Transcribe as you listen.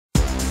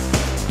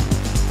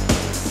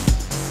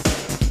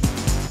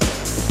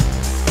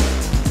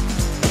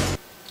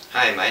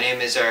Hi, my name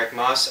is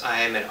Moss.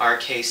 I am an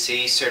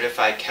RKC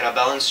certified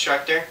kettlebell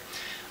instructor.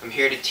 I'm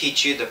here to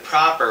teach you the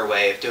proper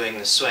way of doing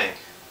the swing.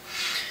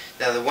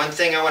 Now the one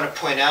thing I want to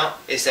point out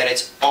is that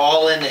it's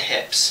all in the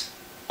hips.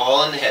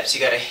 All in the hips. You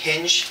got to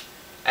hinge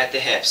at the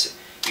hips.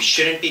 You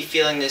shouldn't be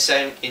feeling this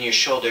in your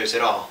shoulders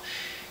at all.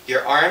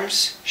 Your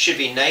arms should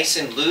be nice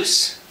and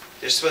loose.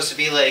 They're supposed to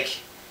be like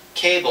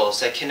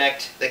cables that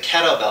connect the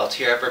kettlebell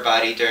to your upper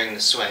body during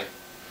the swing.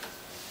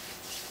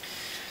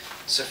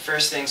 So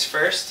first things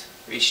first,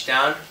 reach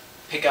down,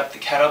 pick up the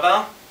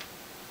kettlebell,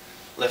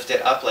 lift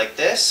it up like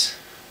this,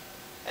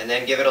 and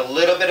then give it a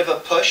little bit of a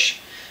push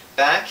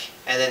back,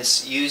 and then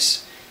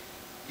use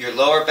your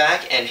lower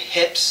back and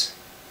hips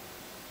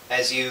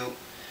as you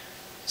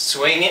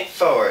swing it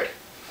forward.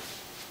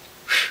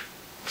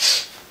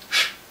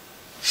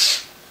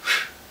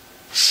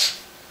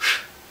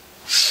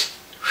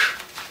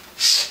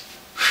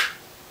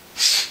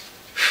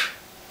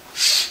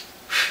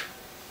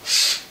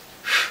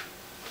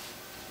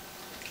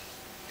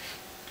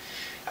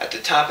 At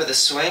the top of the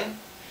swing,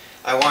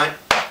 I want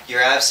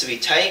your abs to be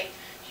tight,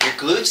 your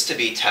glutes to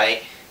be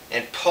tight,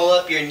 and pull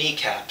up your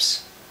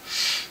kneecaps.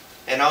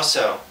 And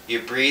also,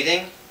 your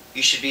breathing,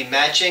 you should be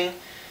matching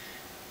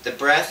the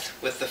breath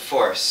with the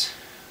force.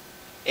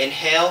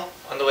 Inhale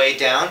on the way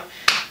down,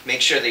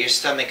 make sure that your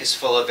stomach is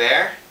full of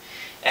air,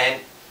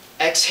 and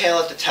exhale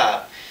at the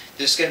top.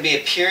 There's going to be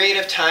a period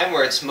of time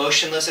where it's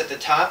motionless at the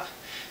top.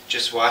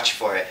 Just watch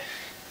for it.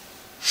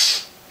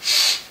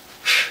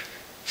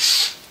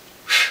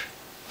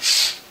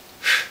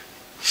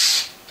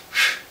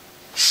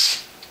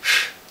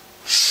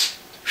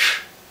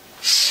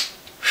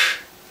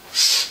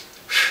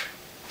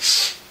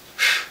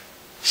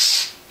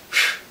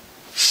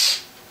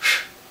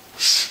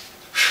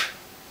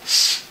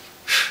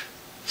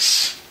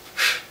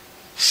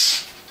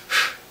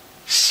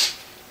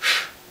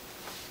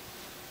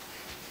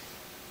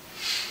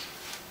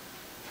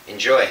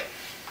 Enjoy.